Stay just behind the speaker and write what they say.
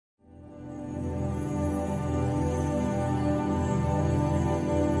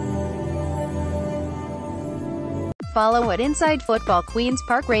Follow at Inside Football. Queen's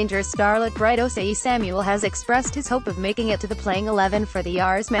Park Rangers starlet Bright Osayi-Samuel has expressed his hope of making it to the playing 11 for the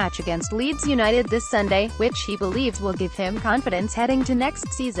R's match against Leeds United this Sunday, which he believes will give him confidence heading to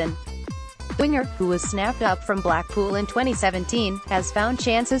next season. The winger, who was snapped up from Blackpool in 2017, has found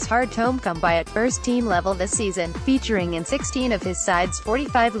chances hard to come by at first-team level this season, featuring in 16 of his side's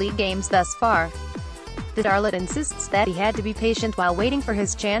 45 league games thus far. The starlet insists that he had to be patient while waiting for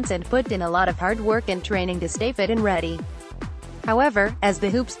his chance and put in a lot of hard work and training to stay fit and ready. However, as the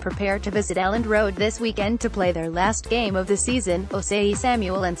Hoops prepare to visit Elland Road this weekend to play their last game of the season,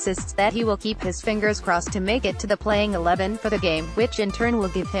 Osayi-Samuel insists that he will keep his fingers crossed to make it to the playing 11 for the game, which in turn will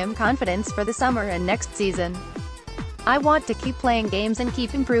give him confidence for the summer and next season. "I want to keep playing games and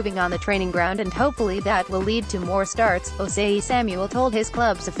keep improving on the training ground, and hopefully that will lead to more starts," Osayi-Samuel told his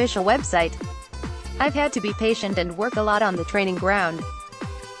club's official website. "I've had to be patient and work a lot on the training ground.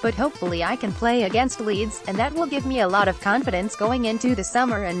 But hopefully I can play against Leeds, and that will give me a lot of confidence going into the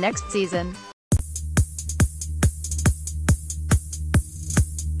summer and next season."